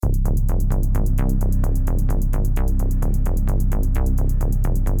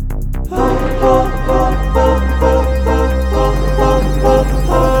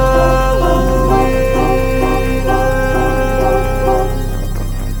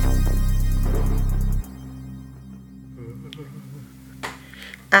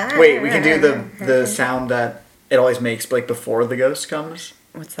Wait, we can do the sound that it always makes like before the ghost comes.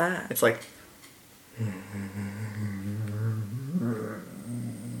 What's that? It's like...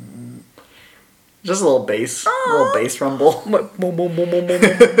 Just a little bass. A little bass rumble. Oh,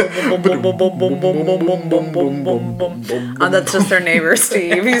 that's just their neighbor,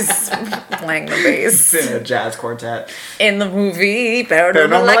 Steve. He's playing the bass. In a jazz quartet. In the movie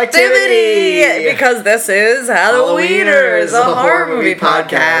Paranormal Activity. Because this is Halloweeners, a horror movie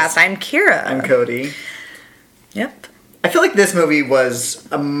podcast. I'm Kira. I'm Cody. Yep. I feel like this movie was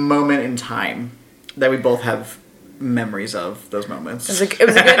a moment in time that we both have memories of those moments. It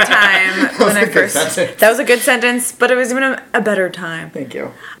was a good time when I first... That was a good sentence, but it was even a better time. Thank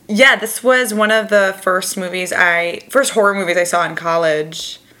you. Yeah, this was one of the first horror movies I saw in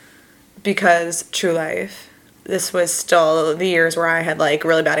college because True Life. This was still the years where I had like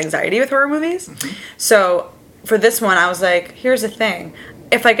really bad anxiety with horror movies. Mm-hmm. So for this one, I was like, here's the thing.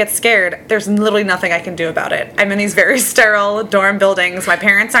 If I get scared, there's literally nothing I can do about it. I'm in these very sterile dorm buildings. My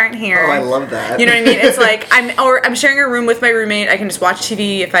parents aren't here. Oh, I love that. You know what I mean? It's like I'm sharing a room with my roommate. I can just watch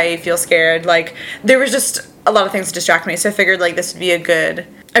TV if I feel scared. Like there was just a lot of things to distract me. So I figured this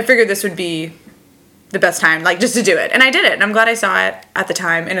would be the best time, like just to do it. And I did it. And I'm glad I saw it at the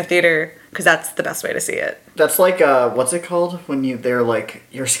time in a theater because that's the best way to see it. That's like, what's it called? When they're like,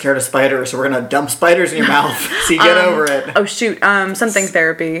 you're scared of spiders, so we're going to dump spiders in your mouth so you get over it. Oh, shoot. Something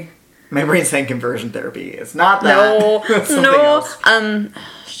therapy. My brain's saying conversion therapy. It's not that. No. It's something else.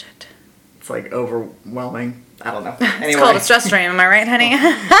 Shit. It's like overwhelming. I don't know. Anyway. It's called a stress stream. Am I right, honey?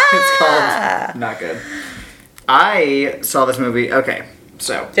 It's called not good. I saw this movie. Okay,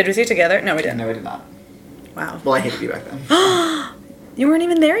 so. Did we see it together? No, we didn't. No, we did not. Wow. Well, I hated you back then. You weren't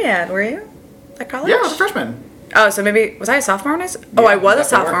even there yet, were you? At college? Yeah, I was a freshman. Oh, so maybe... Was I a sophomore when I... Yeah, I was a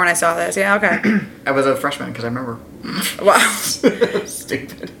sophomore when I saw this. Yeah, okay. I was a freshman, because I remember. Wow.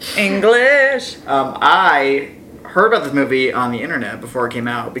 Stupid. English. I heard about this movie on the internet before it came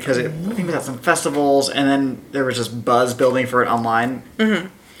out, because I think it was at some festivals, and then there was just buzz building for it online. Mm-hmm.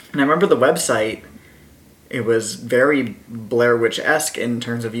 And I remember the website... It was very Blair Witch-esque in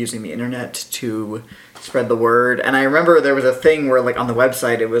terms of using the internet to spread the word. And I remember there was a thing where, like, on the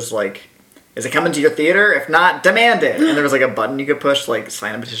website, it was like, is it coming to your theater? If not, demand it. And there was, like, a button you could push, like,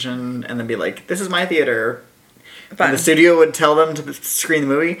 sign a petition, and then be like, this is my theater. Fun. And the studio would tell them to screen the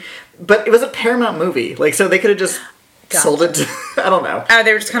movie. But it was a Paramount movie. Like, so they could have just sold it to, I don't know. Oh,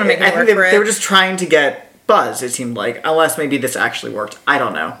 they were just kind of making it work for it. They were just trying to get buzz, it seemed like. Unless maybe this actually worked. I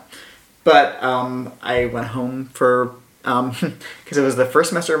don't know. But I went home for, because it was the first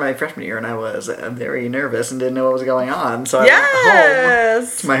semester of my freshman year, and I was very nervous and didn't know what was going on. So I went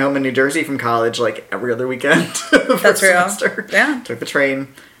home to my home in New Jersey from college, like, every other weekend. That's real. Semester. Yeah. Took the train,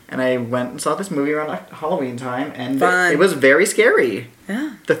 and I went and saw this movie around Halloween time, and it was very scary.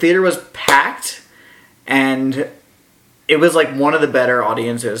 Yeah. The theater was packed, and... It was, like, one of the better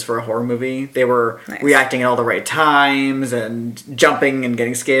audiences for a horror movie. They were reacting at all the right times and jumping and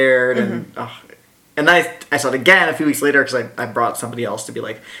getting scared. Mm-hmm. And I saw it again a few weeks later because I brought somebody else to be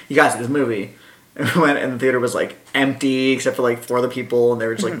like, you guys see this movie. And we went, and the theater was, like, empty except for, like, 4 other people. And they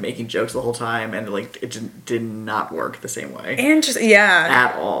were just, like, making jokes the whole time. And, like, it just did not work the same way.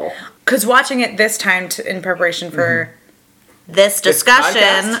 At all. Because watching it this time in preparation for this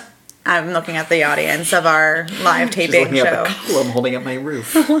discussion... I'm looking at the audience of our live taping show. I'm holding up my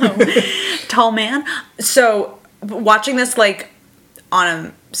roof. Hello. Tall man. So, watching this, like, on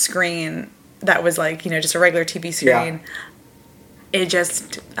a screen that was, like, just a regular TV screen, it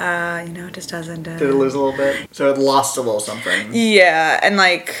just, it just doesn't... Did it lose a little bit? So, it lost a little something. Yeah, and,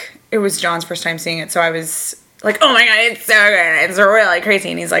 like, it was John's first time seeing it, so I was... Like, oh my god, it's so good. It's really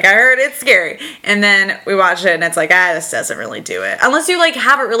crazy. And he's like, I heard it's scary. And then we watch it and it's like, this doesn't really do it. Unless you, like,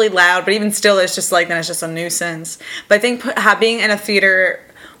 have it really loud. But even still, it's just like, then it's just a nuisance. But I think being in a theater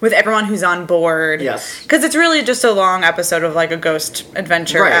with everyone who's on board. Yes. Because it's really just a long episode of, like, a ghost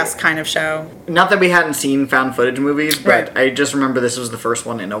adventure-esque kind of show. Not that we hadn't seen found footage movies, but I just remember this was the first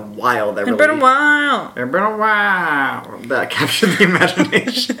one in a while that It's been a while. That captured the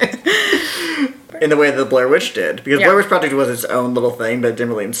imagination. In the way that the Blair Witch did. Because Blair Witch Project was its own little thing, but it didn't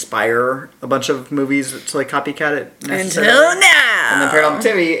really inspire a bunch of movies to, like, copycat it necessarily. Until now! And then Paranormal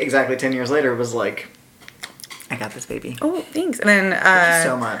Activity, exactly 10 years later, was like, I got this, baby. Oh, thanks. And then... Thank you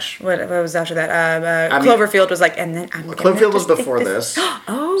so much. What was after that? Cloverfield was like, and then I'm Cloverfield was before this.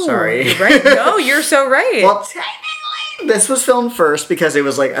 Oh. Sorry. You're right. No, you're so right. Well, technically, this was filmed first because it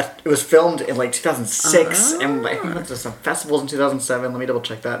was like it was filmed in like 2006 and I think it went to some festivals in 2007. Let me double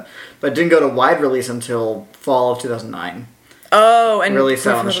check that. But it didn't go to wide release until fall of 2009. Oh, and really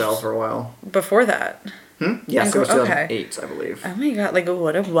sat on the shelf for a while. Before that. Yes, it was Okay. 2008, I believe. Oh my god, like,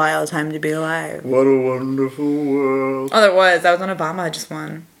 what a wild time to be alive. What a wonderful world. Oh, there was. That was when Obama just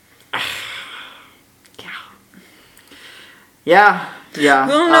won. Yeah.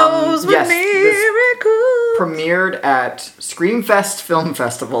 Who knows what yes, miracle? premiered at Screamfest Film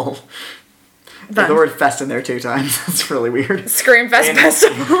Festival. Fun. The word fest in there 2 times. That's really weird. Screamfest And-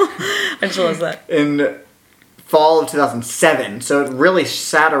 Festival. I just love that. In fall of 2007. So it really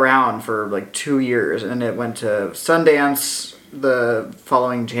sat around for like 2 years. And it went to Sundance the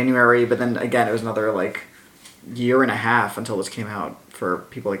following January. But then again, it was another like year and a half until this came out for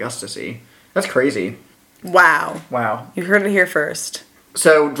people like us to see. That's crazy. Wow. Wow. You heard it here first.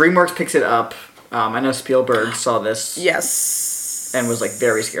 So DreamWorks picks it up. I know Spielberg saw this. Yes. And was like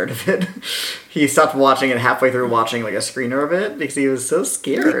very scared of it. He stopped watching it halfway through watching like a screener of it because he was so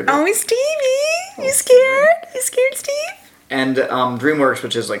scared. Oh, Stevie. You scared? You scared, Steve? And DreamWorks,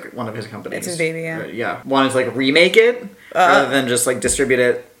 which is like one of his companies. It's his baby, yeah. Yeah. Wanted to like remake it rather than just like distribute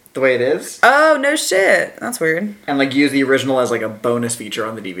it the way it is. Oh, no shit. That's weird. And like use the original as like a bonus feature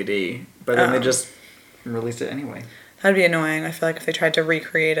on the DVD. But then Oh. they just released it anyway. That'd be annoying. I feel like if they tried to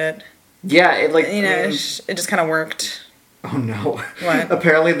recreate it, Yeah, it like... you know, I mean- it just kind of worked. Oh no. What?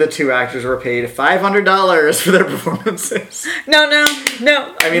 Apparently the 2 actors were paid $500 for their performances. No.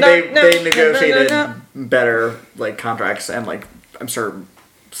 I mean, they negotiated better like contracts and like I'm sure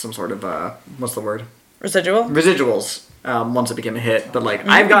some sort of what's the word? Residual? Residuals. Once it became a hit, but like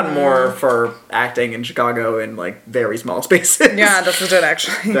I've gotten more for acting in Chicago in like very small spaces. Yeah, that's legit,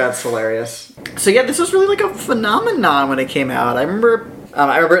 actually. That's hilarious. So yeah, this was really like a phenomenon when it came out. I remember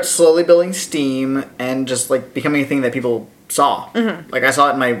it slowly building steam and just like becoming a thing that people saw. Mm-hmm. Like I saw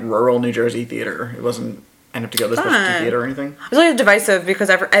it in my rural New Jersey theater. It wasn't I didn't have to go to the specialty Fun. theater or anything. It was really divisive because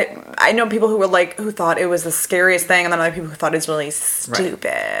I know people who were like who thought it was the scariest thing, and then other people who thought it was really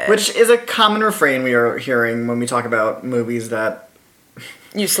stupid. Which is a common refrain we are hearing when we talk about movies that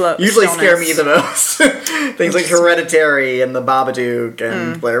usually scare me the most. Things like Hereditary and The Babadook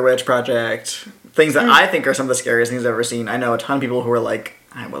and Blair Witch Project. Things that I think are some of the scariest things I've ever seen. I know a ton of people who are like,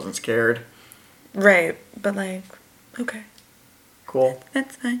 I wasn't scared. Right, but like, okay. Cool.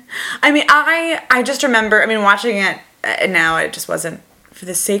 That's fine. I mean, I just remember, watching it now, it just wasn't, for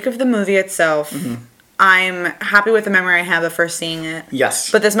the sake of the movie itself, I'm happy with the memory I have of first seeing it. Yes.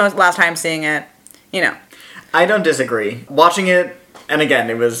 But this last time seeing it, I don't disagree. Watching it, and again,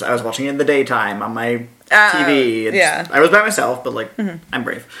 I was watching it in the daytime on my TV. Yeah. I was by myself, but like, I'm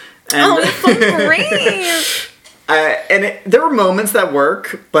brave. And, Oh, it's so great! there were moments that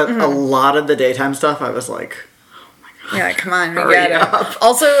work, but a lot of the daytime stuff, I was like, Yeah, like, come on, we Hurry get it. up.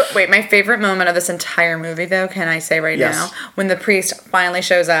 Also, wait, my favorite moment of this entire movie, though, can I say right Yes. now, when the priest finally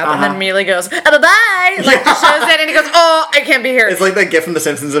shows up and then Uh-huh. immediately goes, bye-bye, like, shows it, and he goes, oh, I can't be here. it's like that gif from The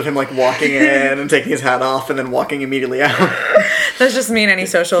Simpsons of him like walking in and taking his hat off and then walking immediately out. That's just me in any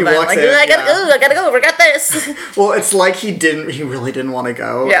social He event. walks Like, in, I gotta go, forget this. Well, it's like he really didn't want to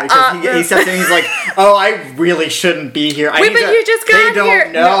go. Yeah, Because he steps in and he's like, oh, I really shouldn't be here. Wait, but you just got They don't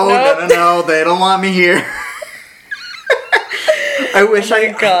here." know. No, they don't want me here. I wish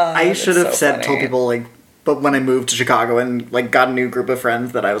God, I should have it's so told funny. people like, but when I moved to Chicago and like got a new group of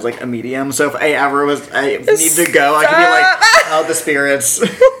friends that I was like a medium. So if I ever need to go, I could be like, oh, the spirits.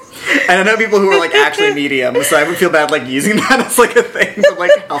 And I know people who are like actually mediums, so I would feel bad like using that as like a thing. But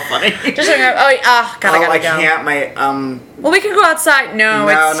like, how funny. Just showing up, God, I gotta I go. can't. My Well, we can go outside. No,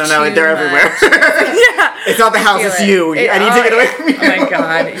 no, too they're much. everywhere. Yeah. It's not the house, it's Feel it. you. I need to get away from you. Oh my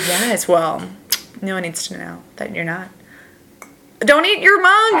god. Yes, well, no one needs to know that you're not. Don't eat your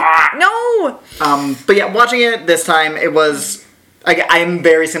mug! No! But yeah, watching it this time, it was... I'm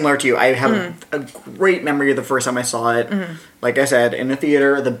very similar to you. I have a great memory of the first time I saw it. Like I said, in the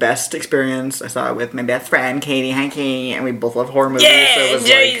theater, the best experience. I saw it with my best friend, Katie. Hi, Katie. And we both love horror movies. Yeah, so it was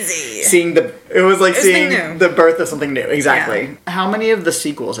Jay-Z. like seeing something seeing new. the birth of something new. Exactly. How many of the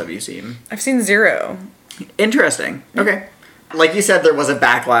sequels have you seen? I've seen 0. Interesting. Okay. Like you said, there was a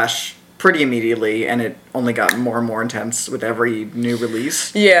backlash pretty immediately, and it only got more and more intense with every new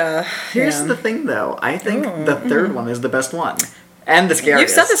release. Yeah. Here's the thing, though. I think the third one is the best one. And the scariest. You've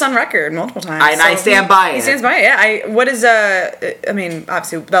said this on record multiple times. I stand by it. He stands by it. Yeah. What is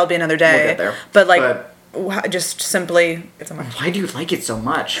obviously that'll be another day. We'll get there. But like, just simply, it's a much. Why do you like it so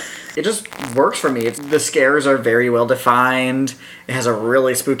much? It just works for me. The scares are very well defined. It has a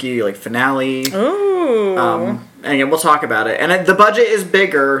really spooky like finale. Ooh. And again, we'll talk about it. And the budget is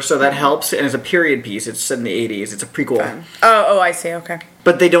bigger, so that helps. And it's a period piece. It's set in the 80s. It's a prequel. Oh, I see. Okay.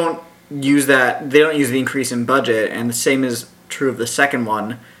 But they don't use that. They don't use the increase in budget. And the same is true of the second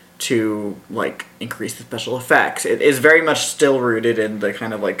one to like increase the special effects. It is very much still rooted in the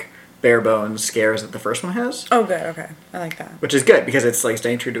kind of like bare bones scares that the first one has. Oh, good. Okay. I like that. Which is good because it's like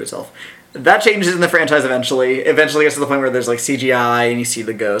staying true to itself. That changes in the franchise eventually. Eventually gets to the point where there's like CGI and you see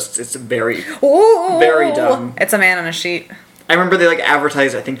the ghosts. It's very dumb. It's a man on a sheet. I remember they like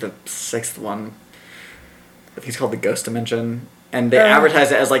advertised, I think the 6th one, I think it's called The Ghost Dimension, and they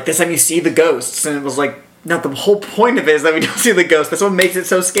advertised it as like, this time you see the ghosts, and it was like, no, the whole point of it is that we don't see the ghosts. That's what makes it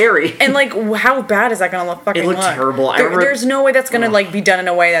so scary. And like, how bad is that gonna look? It looked terrible. There's no way that's gonna like be done in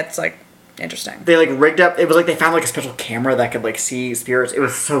a way that's like interesting. They like rigged up, it was like they found like a special camera that could like see spirits. It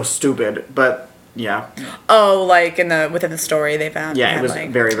was so stupid, but yeah. Oh, like within the story they found. Yeah, it was like,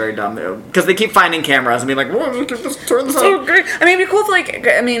 very, very dumb. Because they keep finding cameras and being like, whoa, just turn this so up. great. I mean, it'd be cool if like,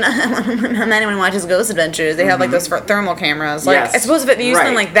 when anyone watches Ghost Adventures, they have like those thermal cameras. Like, yes. I suppose if they use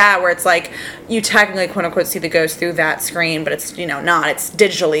something like that, where it's like, you technically quote unquote see the ghost through that screen, but it's, not, it's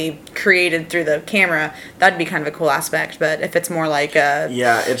digitally created through the camera, that'd be kind of a cool aspect. But if it's more like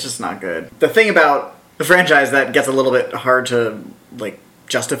yeah, it's just not good. The thing about the franchise that gets a little bit hard to, like,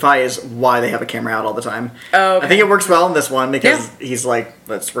 justify is why they have a camera out all the time. Oh, okay. I think it works well in this one because he's like,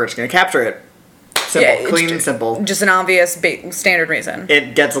 we're just going to capture it. Simple, clean and simple. Just an obvious standard reason.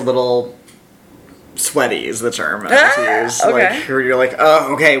 It gets a little sweaty is the term I like to use. Okay. Like, you're like,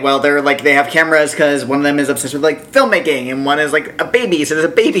 oh, okay, well, they have cameras because one of them is obsessed with like filmmaking and one is like a baby, so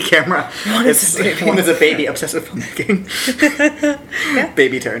there's a baby camera. One is a baby obsessed with filmmaking. Yeah.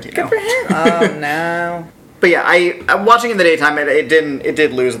 Baby Tarantino. Good for him. Oh, no. But yeah, I'm watching in the daytime. It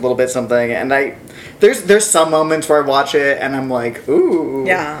did lose a little bit something, and there's some moments where I watch it and I'm like, ooh,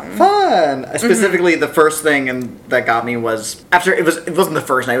 yeah, fun. Specifically, the first thing that got me was after it wasn't the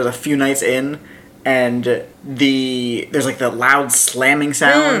first night. It was a few nights in, and there's like the loud slamming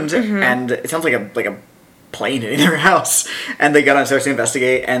sound, and it sounds like a plane in their house, and they go downstairs to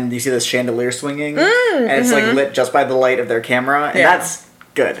investigate, and you see this chandelier swinging, and it's like lit just by the light of their camera, and that's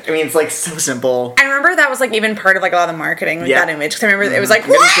good. I mean, it's like so simple. I remember that was like even part of like a lot of the marketing with that image, because I remember it was like, I'm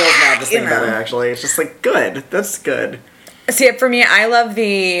getting chills now just thinking about it. Actually, it's just like good. That's good. See, for me, I love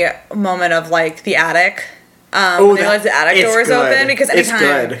the moment of like the attic. When they realize the attic doors open, because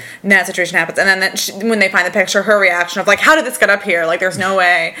anytime that situation happens, and then when they find the picture, her reaction of like, how did this get up here? Like, there's no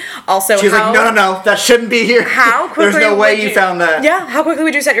way. Also, she's like, no, that shouldn't be here. How quickly? There's no way you found that. Yeah, how quickly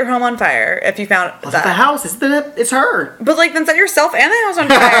would you set your home on fire if you found that? The house, it's her. But like, then set yourself and the house on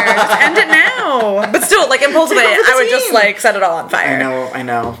fire. Just end it now. But still, like impulsively, I would just like set it all on fire. I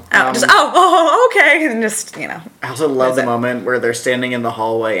know. Okay, and just I also love the moment where they're standing in the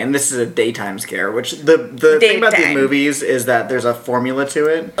hallway, and this is a daytime scare, which the thing about these movies is that there's a formula to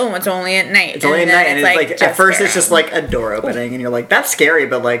it. Oh, it's only at night. It's only at night, and it's like at first it's just like a door opening, and you're like, that's scary,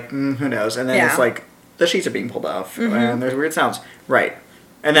 but like, who knows? And then it's like the sheets are being pulled off, and there's weird sounds. Right.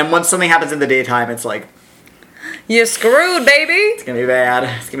 And then once something happens in the daytime, it's like, you're screwed, baby. It's gonna be bad.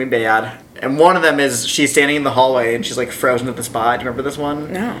 It's gonna be bad. And one of them is she's standing in the hallway and she's like frozen at the spot. Do you remember this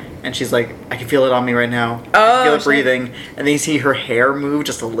one? No. And she's like, I can feel it on me right now. Oh, I can feel it breathing. And then you see her hair move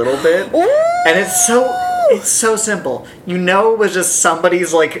just a little bit. Ooh. And it's so simple. It was just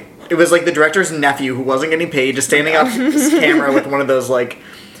somebody's like, it was like the director's nephew who wasn't getting paid, just standing up his camera with one of those like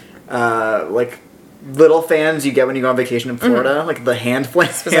little fans you get when you go on vacation in Florida, like the hand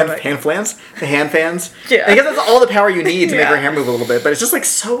fans. Yeah. I guess that's all the power you need to make her hair move a little bit, but it's just like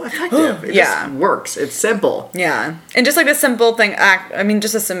so effective. It just works. It's simple. Yeah, and just like the simple thing. I mean,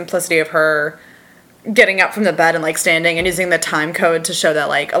 just the simplicity of her getting up from the bed and like standing and using the time code to show that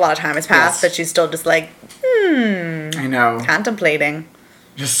like a lot of time has passed, but she's still just like, I know, contemplating.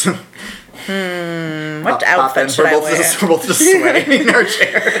 Just. What outfit should I wear? We're both just sweating in our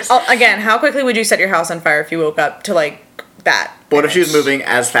chairs. Again, how quickly would you set your house on fire if you woke up to like that? What if she was moving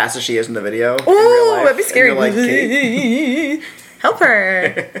as fast as she is in the video? Ooh, that'd be scary. Like, Kate? Help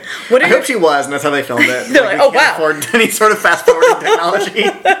her. I hope she was, and that's how they filmed it. They're like, oh wow, afford any sort of fast forwarding technology.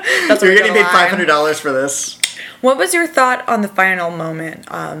 You're getting paid $500 for this. What was your thought on the final moment?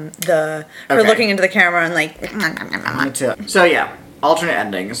 Her looking into the camera and like. Me too. So yeah. Alternate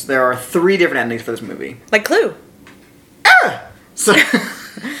endings. There are 3 different endings for this movie. Like Clue. So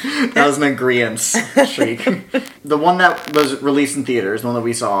that was an agreement shriek. The one that was released in theaters, the one that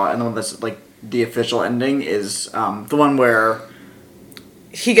we saw, and the one that's like the official ending is the one where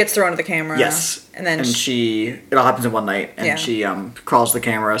he gets thrown to the camera. Yes, and then it all happens in one night, and she crawls to the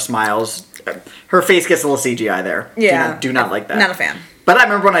camera, smiles. Her face gets a little CGI there. Yeah, do not like that. Not a fan. But I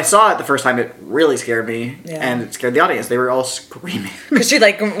remember when I saw it the first time, it really scared me, and it scared the audience. They were all screaming. Because she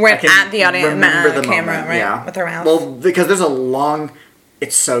like went at the audience, the camera, moment, right, with her mouth. Well, because there's a long.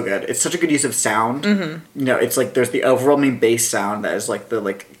 It's so good. It's such a good use of sound. Mm-hmm. It's like there's the overwhelming bass sound that is like the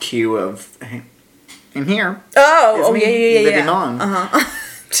like cue of, hey, I'm here. Oh, yeah. Living on.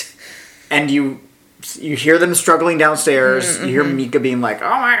 and you hear them struggling downstairs. You hear Mika being like, "Oh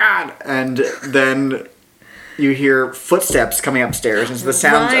my god!" And then you hear footsteps coming upstairs. It's the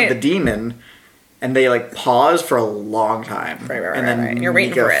sounds of the demon, and they like pause for a long time. Right, and then You're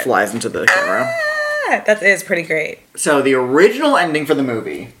waiting Mika for it. flies into the camera. That is pretty great. So the original ending for the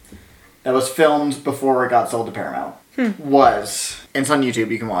movie that was filmed before it got sold to Paramount was, and it's on YouTube,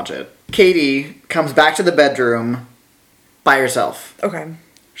 you can watch it. Katie comes back to the bedroom by herself. Okay.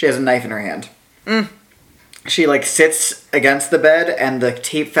 She has a knife in her hand. She like sits against the bed and the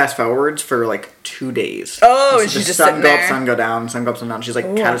tape fast forwards for like 2 days. Oh, So and she's the just sun sitting go up, there? sun go down, sun go up, sun down. She's like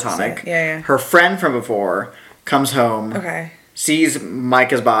catatonic. upset. Yeah. Her friend from before comes home, Okay. sees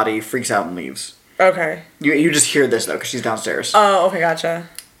Micah's body, freaks out and leaves. Okay. You just hear this though because she's downstairs. Oh, okay, gotcha.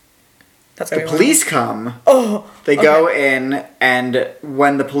 That's The gonna be police come. Oh. They go in, and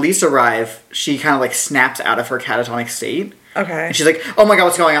when the police arrive, she kind of like snaps out of her catatonic state. Okay. And she's like, "Oh my god,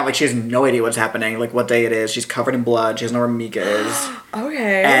 what's going on?" Like she has no idea what's happening, like what day it is. She's covered in blood. She doesn't know where Mika is.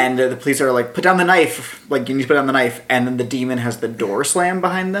 Okay. And the police are like, "Put down the knife. Like you need to put down the knife." And then the demon has the door slam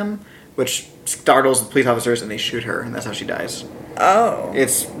behind them, which startles the police officers, and they shoot her, and that's how she dies. Oh.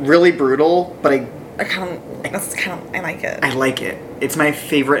 It's really brutal, but I like it. I like it. It's my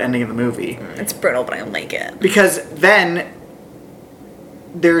favorite ending of the movie. It's brutal, but I like it. Because then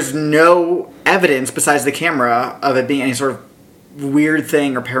there's no evidence besides the camera of it being any sort of weird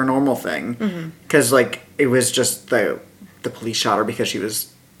thing or paranormal thing. Because, like, it was just the police shot her because she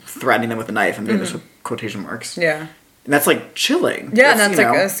was threatening them with a knife. I'm doing this with quotation marks. Yeah. And that's, like, chilling. Yeah, and that's you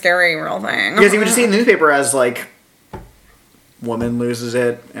like know, a scary real thing. because you would just see in the newspaper as, like, woman loses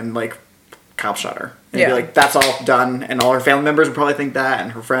it and, like, cop shot her. And Yeah. be like, that's all done. And all her family members would probably think that,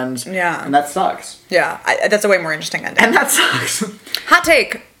 and her friends. Yeah. And that sucks. Yeah, that's a way more interesting ending. And that sucks. Hot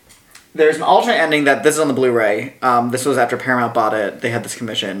take. There's an alternate ending that this is on the Blu-ray. This was after Paramount bought it. They had this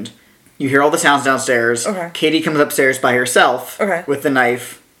commissioned. You hear all the sounds downstairs. Okay. Katie comes upstairs by herself Okay. with the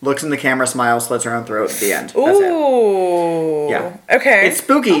knife, looks in the camera, smiles, slits her own throat at the end. That's it. Ooh. Yeah. Okay. It's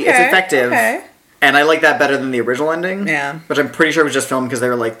spooky. It's Okay, effective. Okay. And I like that better than the original ending. Yeah. Which I'm pretty sure was just filmed because they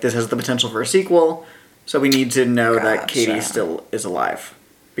were like, this has the potential for a sequel. So we need to know that Gotcha. Katie still is alive.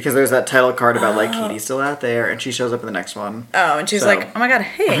 Because there's that title card about like, Katie's still out there, and she shows up in the next one. Oh, and she's So- like, oh my god,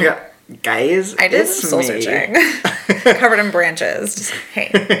 hey. Oh my God, guys, I did it's some soul me. searching. Covered in branches. Just, hey.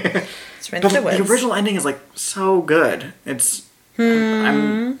 It's But the the woods. original ending is like so good. It's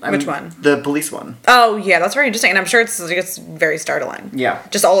I'm Which one? The police one. Oh yeah, that's very interesting, and I'm sure it's very startling. Yeah,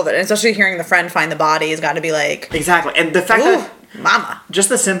 Just all of it, and especially hearing the friend find the body has got to be like, exactly. And the fact ooh, that mama. just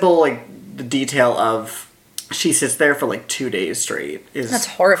the simple like the detail of she sits there for like 2 days straight is That's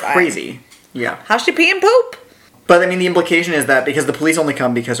horrifying. crazy. Yeah, How's she pee and poop? but I mean the implication is that because the police only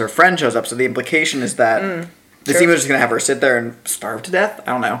come because her friend shows up, so the implication is that the true. demon is just gonna have her sit there and starve to death.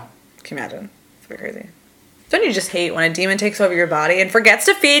 I don't know. Can you imagine? It's very crazy. Don't you just hate when a demon takes over your body and forgets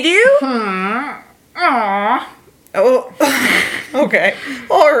to feed you? Oh, okay.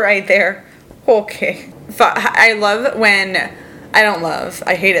 All right there. Okay. I love when,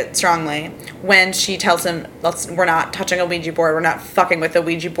 I hate it strongly, when she tells him, we're not touching a Ouija board, we're not fucking with a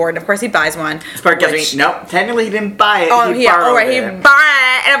Ouija board, and of course he buys one. This part gets me. Nope, technically he didn't buy it. Oh, he yeah. borrowed Oh, right. He it. bought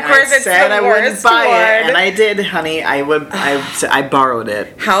it, and of course I it's said the I worst wouldn't buy one. it, and I did, honey. I borrowed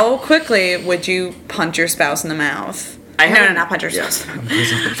it. How quickly would you punch your spouse in the mouth? No, haven't- not punch your Yeah.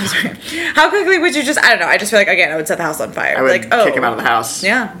 spouse. How quickly would you just, I don't know, I just feel like, again, I would set the house on fire. I would like, oh. kick him out of the house.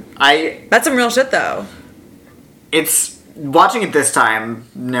 Yeah. That's That's some real shit, though. it's watching it this time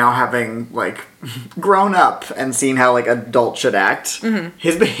now, having like grown up and seen how like adults should act.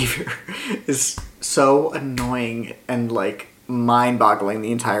 His behavior is so annoying and like mind-boggling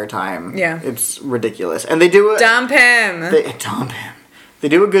the entire time. Yeah. It's ridiculous, and they do it. Dump him. They dump him. They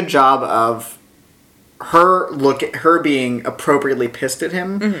do a good job of her being appropriately pissed at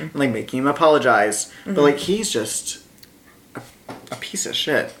him and like making him apologize, but like he's just a piece of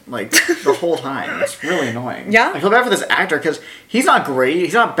shit like the whole time. It's really annoying. Yeah. I feel bad for this actor because he's not great,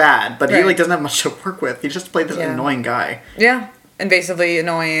 he's not bad, but he Right. like doesn't have much to work with. He just played this Yeah. annoying guy. Yeah. Invasively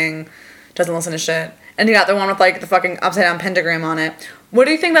annoying. Doesn't listen to shit. And you got the one with like the fucking upside down pentagram on it. What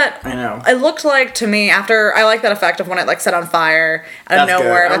do you think that I know. it looked like to me after I like that effect of when it like set on fire out of That's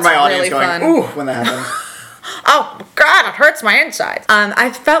nowhere. good. I remember That's my really audience fun. going, ooh, when that happened. Oh god, it hurts my insides. I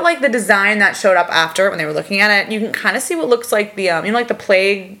felt like the design that showed up after when they were looking at it, you can kind of see what looks like the like the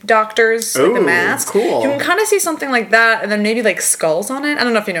plague doctors, like the Ooh, mask. cool. You can kind of see something like that, and then maybe like skulls on it. I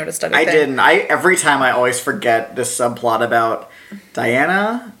don't know if you noticed anything. I didn't. Every time I always forget this subplot about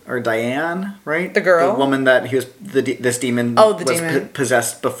Diana or Diane, right? The girl? The woman that he was this demon Oh, the was demon.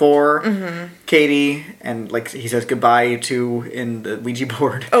 possessed before. Katie, and like he says goodbye to in the Ouija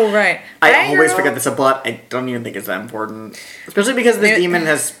board. Oh, right. I Bye, always girl. forget the subplot. I don't even think it's that important. Especially because this Maybe- demon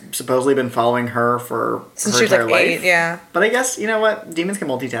has supposedly been following her for Since her she was entire like 8, life. yeah. But I guess, you know what? Demons can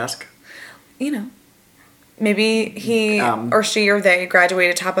multitask. You know. Maybe he or she or they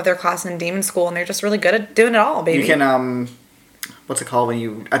graduated top of their class in demon school and they're just really good at doing it all, baby. You can, what's it called when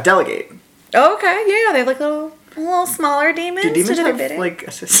you, delegate. Oh, okay, yeah, they have like little smaller demons. Do demons to do their have, bidding. like,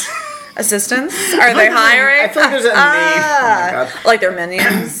 assistants? Assistants? Are they hiring? I feel like there's a name. Oh my god. Like their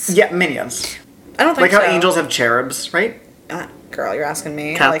minions? Yeah, minions. I don't think Like so. how angels have cherubs, right? Girl, you're asking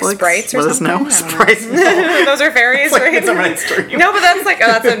me. Catholics? Like sprites or Let us something? know. I don't know. Sprites. No. Those are fairies, It's like right? Midsummer Night's Dream. No, but that's like,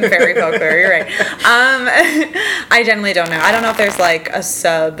 that's in fairy folklore. You're right. I generally don't know. I don't know if there's like a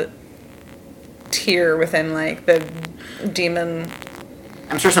sub tier within like the demon.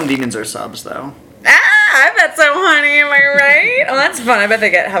 I'm sure some demons are subs, though. I bet so, honey. Am I right? Oh, that's fun. I bet they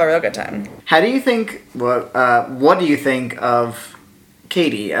have a real good time. How do you think, what do you think of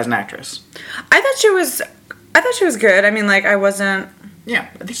Katie as an actress? I thought she was good. I mean, like, I wasn't. Yeah,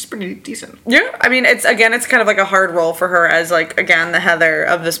 I think she's pretty decent. Yeah, I mean, it's kind of like a hard role for her as, like, again, the Heather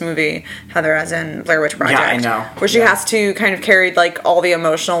of this movie. Heather as in Blair Witch Project. Yeah, I know. Where she has to kind of carry, like, all the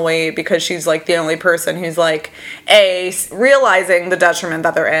emotional weight because she's, like, the only person who's, like, realizing the detriment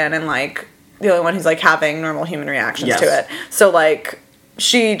that they're in and, like, the only one who's, like, having normal human reactions Yes. to it. So, like,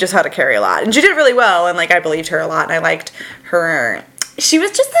 she just had to carry a lot. And she did really well, and, like, I believed her a lot, and I liked her. She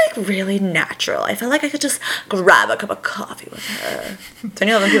was just, like, really natural. I felt like I could just grab a cup of coffee with her. Don't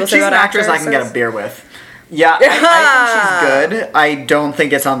you know when people say She's about an actress I can get a actresses? beer with. Yeah, I think she's good. I don't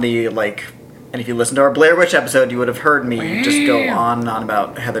think it's on the, like... And if you listen to our Blair Witch episode, you would have heard me just go on and on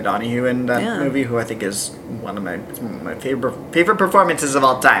about Heather Donahue in that movie, who I think is one of my favorite performances of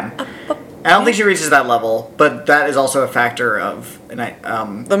all time. I don't think she reaches that level, but that is also a factor of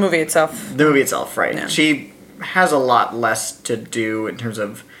The movie itself. the movie itself, right? Yeah. She has a lot less to do in terms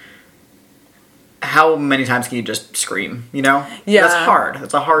of how many times can you just scream, you know? Yeah. That's hard.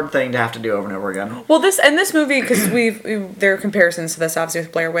 That's a hard thing to have to do over and over again. Well, this movie, because there are comparisons to this, obviously,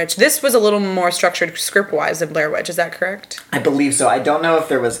 with Blair Witch. This was a little more structured script-wise than Blair Witch. Is that correct? I believe so. I don't know if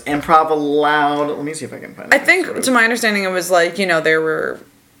there was improv allowed. Let me see if I can find it. I think, to my understanding, it was like, there were...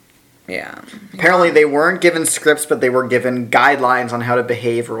 Yeah. Apparently they weren't given scripts, but they were given guidelines on how to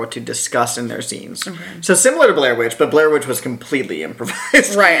behave or what to discuss in their scenes. So similar to Blair Witch, but Blair Witch was completely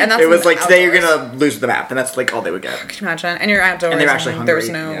improvised. Right, and that's it was like, today you're outdoors. gonna lose the map, and that's like all they would get. Can you imagine? And you're outdoors. And they're actually There's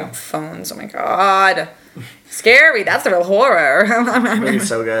hungry, no yeah. phones. Oh my god. Scary. That's the real horror. The movie's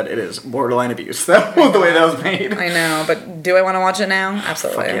so good. It is borderline abuse, though, the way that was made. I know, but do I want to watch it now?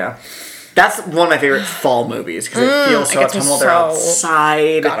 Absolutely. Fuck yeah. That's one of my favorite fall movies because it feels so it gets me autumnal. They're so-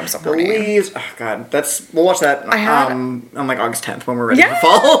 outside. God, I'm so the horny. leaves. Oh god, we'll watch that I had- on like August 10th when we're ready Yeah. for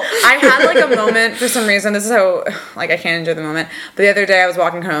fall. I had like a moment for some reason. This is how like I can't enjoy the moment. But the other day I was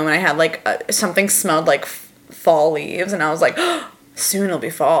walking home and I had like something smelled like fall leaves and I was like, soon it'll be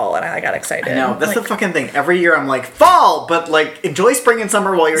fall, and I got excited. No, that's like, the fucking thing. Every year I'm like, fall, but like enjoy spring and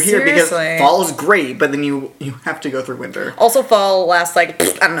summer while you're here because Seriously. fall is great, but then you have to go through winter. Also, fall lasts like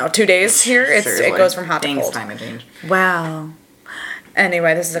I don't know 2 days here. It Seriously. goes from hot to Things cold. time and change. Wow.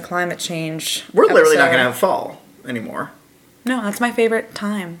 Anyway, this is a climate change. We're literally not episode. gonna have fall anymore. No, that's my favorite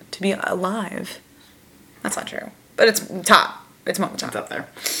time to be alive. That's not true, but it's top. It's one of the It's top. up there.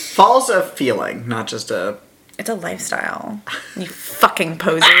 Fall's a feeling, not just a. It's a lifestyle. You fucking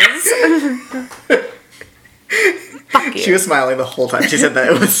posies. Fuck you. She was smiling the whole time she said that.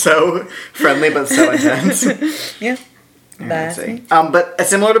 It was so friendly but so intense. Yeah. Let's see. But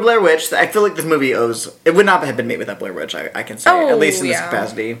similar to Blair Witch, I feel like this movie owes. It would not have been made without Blair Witch. I can say, Oh, at least in this yeah.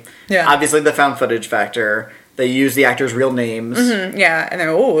 capacity. Yeah. Obviously, the found footage factor. They use the actors' real names. Yeah, and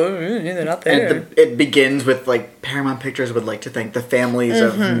they're not there. And it begins with like Paramount Pictures would like to thank the families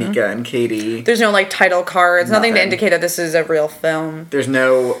of Mika and Katie. There's no like title cards, nothing to Nothing. indicate that this is a real film. There's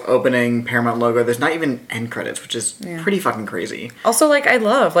no opening Paramount logo. There's not even end credits, which is pretty fucking crazy. Also, like I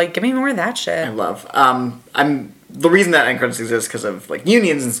love, like give me more of that shit. I love. I'm the reason that end credits exist because of like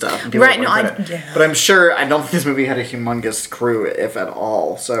unions and stuff. And people Right, don't no, like I- credit. yeah. But I'm sure I don't think this movie had a humongous crew, if at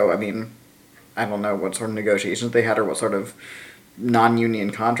all. So I mean, I don't know what sort of negotiations they had or what sort of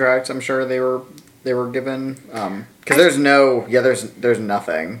non-union contracts I'm sure they were given. Because there's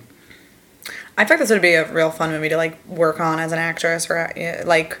nothing. I think this would be a real fun movie to like work on as an actress, or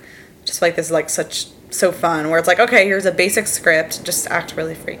like just like this is like so fun where it's like, okay, here's a basic script, just act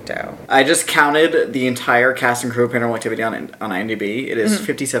really freaked out. I just counted the entire cast and crew of Paranormal Activity on IMDb. It is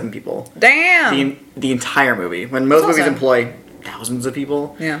 57 people. Damn. The entire movie. When most That's movies awesome. employ thousands of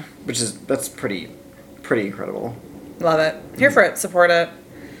people. Yeah. That's pretty incredible. Love it. Here for it. Support it.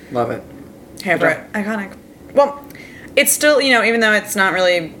 Love it. Here for it. Iconic. Well, it's still, even though it's not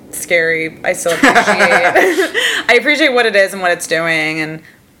really scary, I still appreciate I appreciate what it is and what it's doing and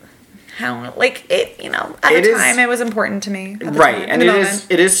how, at the time it was important to me. Right, and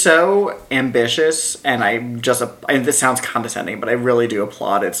it is so ambitious, and this sounds condescending, but I really do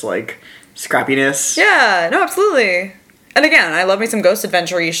applaud its, scrappiness. Yeah, no, absolutely. And again, I love me some ghost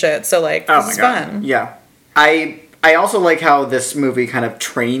adventure-y shit, so, this is fun. Yeah. I also like how this movie kind of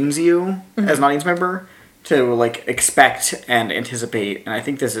trains you as an audience member to, expect and anticipate, and I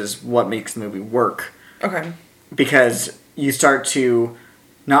think this is what makes the movie work. Okay. Because you start to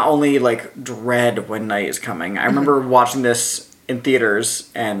not only, dread when night is coming. I remember watching this in theaters,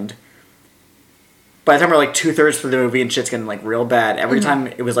 and by the time we're, 2/3 through the movie and shit's getting, real bad, every time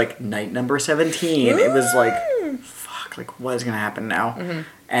it was, night number 17, it was, fuck, what is gonna happen now?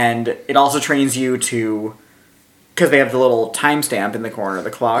 And it also trains you to... Because they have the little timestamp in the corner of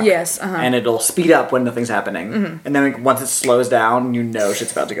the clock. Yes, and it'll speed up when nothing's happening. And then once it slows down,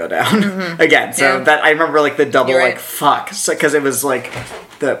 shit's about to go down again. So that I remember the double right. fuck. So because it was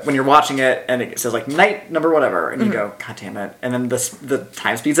when you're watching it and it says night number whatever, and you go, God damn it! And then the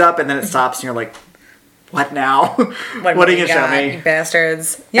time speeds up and then it stops and you're like, what now? What are you gonna show me? You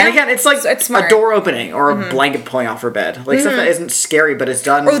bastards. Yeah. And again, it's it's smart. a door opening or a blanket pulling off her bed. Stuff that isn't scary, but it's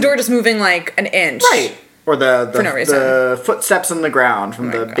done. Or the door just moving an inch. Right. Or For no reason. the footsteps on the ground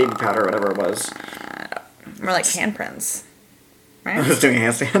from the baby powder or whatever it was. More like handprints. Right? I was doing a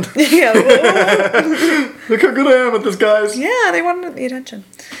handstand. Yeah. Look how good I am at this, guys. Yeah, they wanted the attention.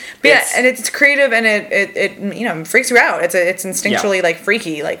 But and it's creative and it freaks you out. It's instinctually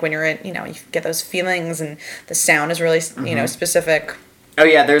freaky. When you're in, you get those feelings and the sound is really specific. Oh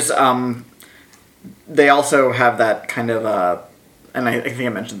yeah, there's they also have that kind of and I think I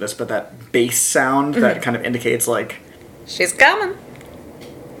mentioned this, but that bass sound that kind of indicates she's coming.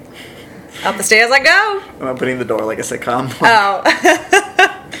 Up the stairs I go. I'm opening the door like a sitcom. Oh.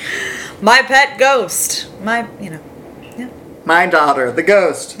 My pet ghost. Yeah. My daughter, the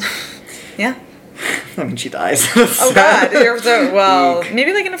ghost. Yeah. I mean, she dies. Oh God, you're so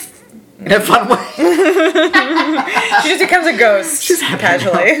maybe in a fun way. She just becomes a ghost. She's happy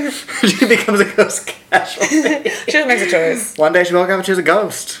casually. She becomes a ghost casually. She just makes a choice. One day she woke up and she was a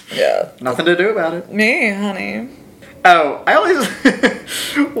ghost. Yeah. Nothing to do about it. Me, honey. Oh, I always...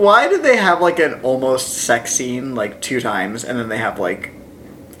 Why did they have, an almost sex scene, 2 times, and then they have, a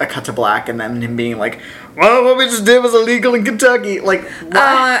cut to black, and then him being well, what we just did was illegal in Kentucky.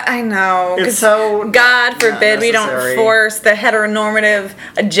 Why? I know. It's so... God forbid we don't necessary. force the heteronormative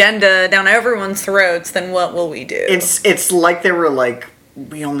agenda down everyone's throats, then what will we do? It's like they were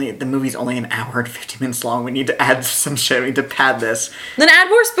the movie's only an hour and 50 minutes long. We need to add some shit. We need to pad this. Then add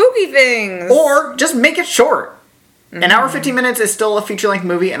more spooky things. Or just make it short. An hour 15 minutes is still a feature-length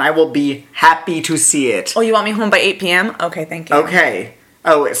movie, and I will be happy to see it. Oh, you want me home by 8 p.m.? Okay, thank you. Okay.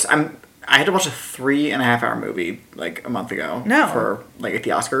 Oh, I had to watch a 3.5-hour movie, a month ago. No. For, at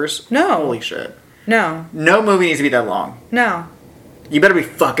the Oscars. No. Holy shit. No. No movie needs to be that long. No. You better be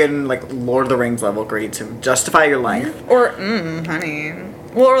fucking, Lord of the Rings level great to justify your length. Or, honey...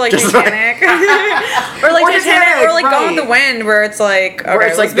 Well, or Titanic. Or Titanic, or Gone with the Wind, where it's okay, where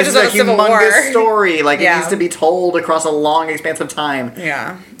it's this is a humongous story. It needs to be told across a long expanse of time.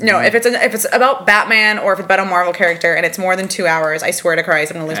 Yeah. No, if it's about Batman or if it's about a Marvel character and it's more than 2 hours, I swear to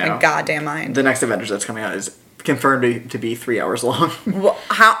Christ, I'm gonna lose my goddamn mind. The next Avengers that's coming out is confirmed to be 3 hours long. Well,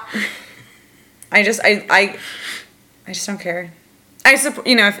 how? I just don't care.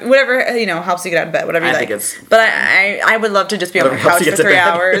 If whatever helps you get out of bed, whatever you like. But I would love to just be on my couch for 3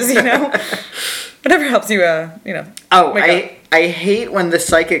 hours. Whatever helps you. Oh, I hate when the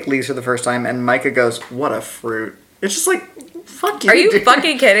psychic leaves for the first time and Micah goes, "What a fruit!" It's just fuck you. Are you dude.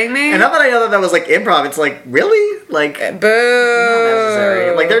 fucking kidding me? And now that I know that was improv, it's really boo. Not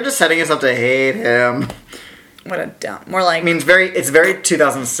necessary. They're just setting us up to hate him. What a dumb. More I mean, it's very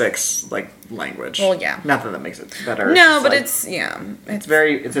 2006 language. Well, yeah. Not that makes it better. No, but it's It's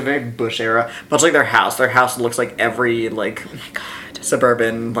a very Bush era. Much like their house. Their house looks like every oh my God.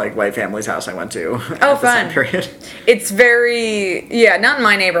 suburban white family's house I went to. Oh, at the fun. same period. It's very not in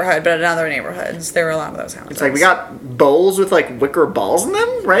my neighborhood, but in other neighborhoods. There were a lot of those houses. It's we got bowls with wicker balls in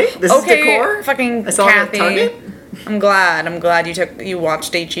them, right? This is decor. Fucking I saw it at Kathy. Target. I'm glad you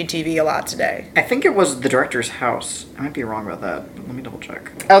watched HGTV a lot today. I think it was the director's house. I might be wrong about that, but let me double check.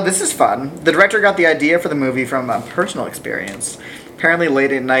 Oh, this is fun. The director got the idea for the movie from a personal experience. Apparently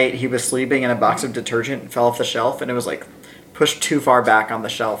late at night he was sleeping and a box of detergent fell off the shelf and it was pushed too far back on the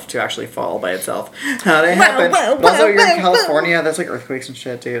shelf to actually fall by itself. How did it happen? But also, you're in California. There's like earthquakes and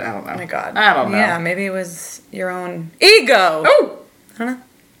shit, dude. I don't know. Oh my god. I don't know. Yeah, maybe it was your own ego. Oh! I don't know.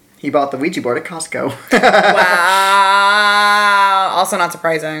 He bought the Ouija board at Costco. Wow. Also not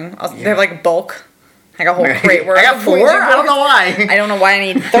surprising. Also, They have like bulk. Like a whole crate worth. I got of 4? Ouija I don't boards. know why. I don't know why I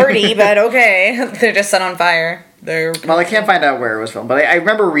need 30, but okay. They're just set on fire. Well, I can't find out where it was filmed, but I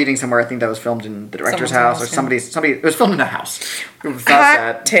remember reading somewhere. I think that was filmed in the director's Someone's house or house, somebody. It was filmed in a house. It was that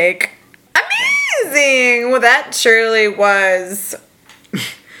Hot sad. take. Amazing. Well, that surely was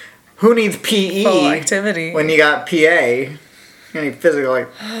Who needs PE full activity. when you got PA? You need physical, like.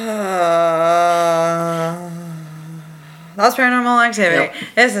 That's Paranormal Activity. Yep.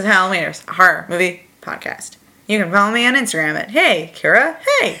 This is Hal Meters, a horror movie podcast. You can follow me on Instagram at Hey Kira.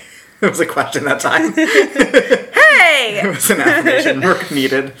 Hey. It was a question that time. Hey. It was an affirmation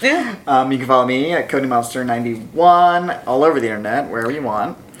needed. Yeah. You can follow me at CodyMonster91 all over the internet, wherever you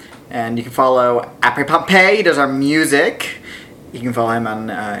want. And you can follow Apre Pompey. He does our music. You can follow him on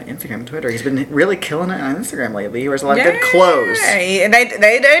Instagram and Twitter. He's been really killing it on Instagram lately. He wears a lot of good clothes. He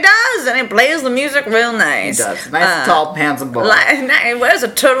does, and he plays the music real nice. He does. Nice, tall, handsome boy. He wears a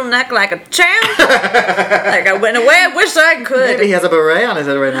turtleneck like a champ. Like I went away. I wish I could. Maybe he has a beret on his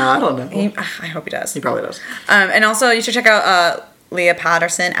head right now. I don't know. I hope he does. He probably does. And also, you should check out Leah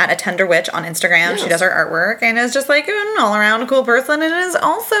Patterson at A Tender Witch on Instagram. Yes. She does her artwork and is just like an all-around cool person and is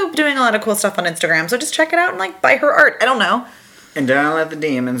also doing a lot of cool stuff on Instagram. So just check it out and like buy her art. I don't know. And don't let the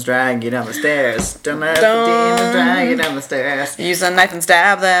demons drag you down the stairs. Don't let the demons drag you down the stairs. Use a knife and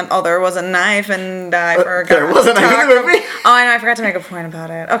stab them. Oh, there was a knife and I forgot. There was a knife in the movie? Oh, I know. I forgot to make a point about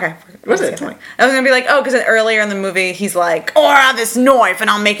it. Okay. What's the point? I was going to be like, oh, because earlier in the movie, he's like, oh, I have this knife and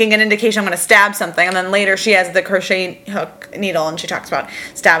I'm making an indication I'm going to stab something. And then later she has the crochet hook needle and she talks about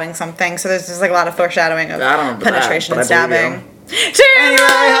stabbing something. So there's just like a lot of foreshadowing of I don't remember penetration that, and but I believe stabbing. you.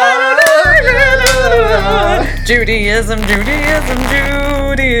 Judaism.